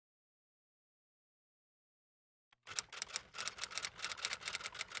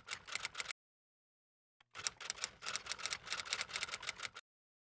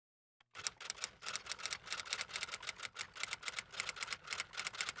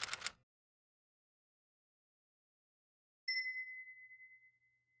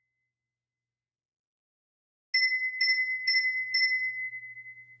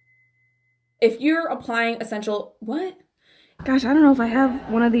if you're applying essential, what? Gosh, I don't know if I have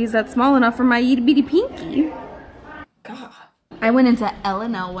one of these that's small enough for my itty bitty pinky. God. I went into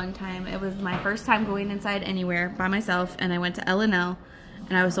Elle one time. It was my first time going inside anywhere by myself, and I went to Elle, and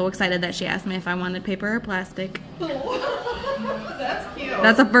I was so excited that she asked me if I wanted paper or plastic. Oh, that's cute.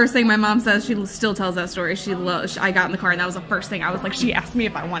 That's the first thing my mom says. She still tells that story. I got in the car, and that was the first thing. I was like, she asked me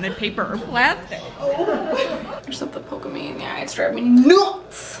if I wanted paper or plastic. Oh. There's something poking me in the eye. It's driving me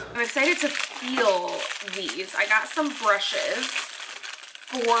nuts. I'm excited to feel these. I got some brushes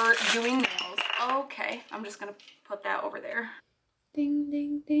for doing nails. Okay, I'm just gonna put that over there. Ding,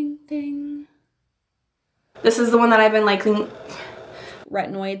 ding, ding, ding. This is the one that I've been liking.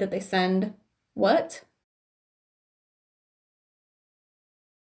 Retinoid that they send. What?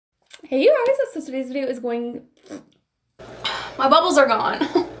 Hey you guys, so today's video is going... My bubbles are gone.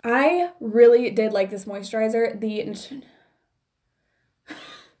 I really did like this moisturizer.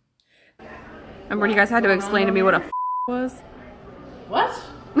 Remember when you guys had to explain to me what a was? What?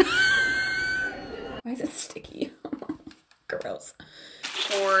 Why is it sticky? Gross.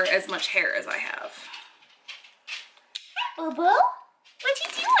 For as much hair as I have. Boo boo? What you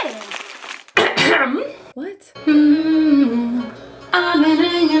doing? What? I've been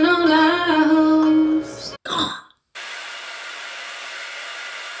hanging on the house.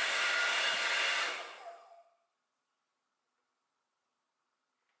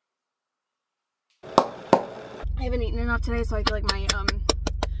 I haven't eaten enough today, so I feel like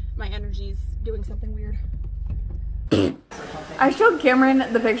my energy's doing something weird. I showed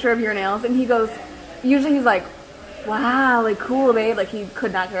Cameron the picture of your nails, and he goes, usually he's like, wow, like cool, babe. Like he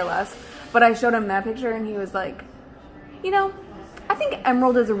could not care less. But I showed him that picture, and he was like, you know, I think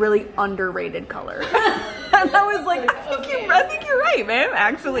emerald is a really underrated color. And I was like, I think you're right, man,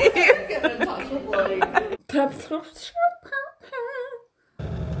 actually.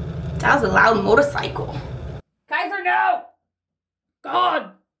 That was a loud motorcycle. Kaiser, no!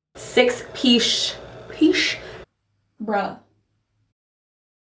 God! 6 piece. Bruh.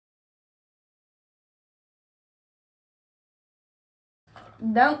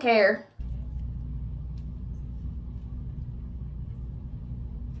 Don't care.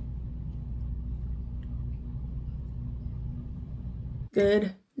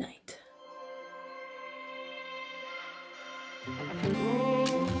 Good night.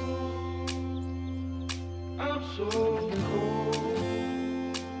 I'm so cold.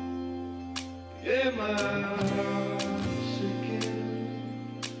 Yeah, my heart's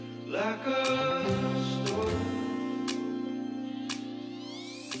sinking like a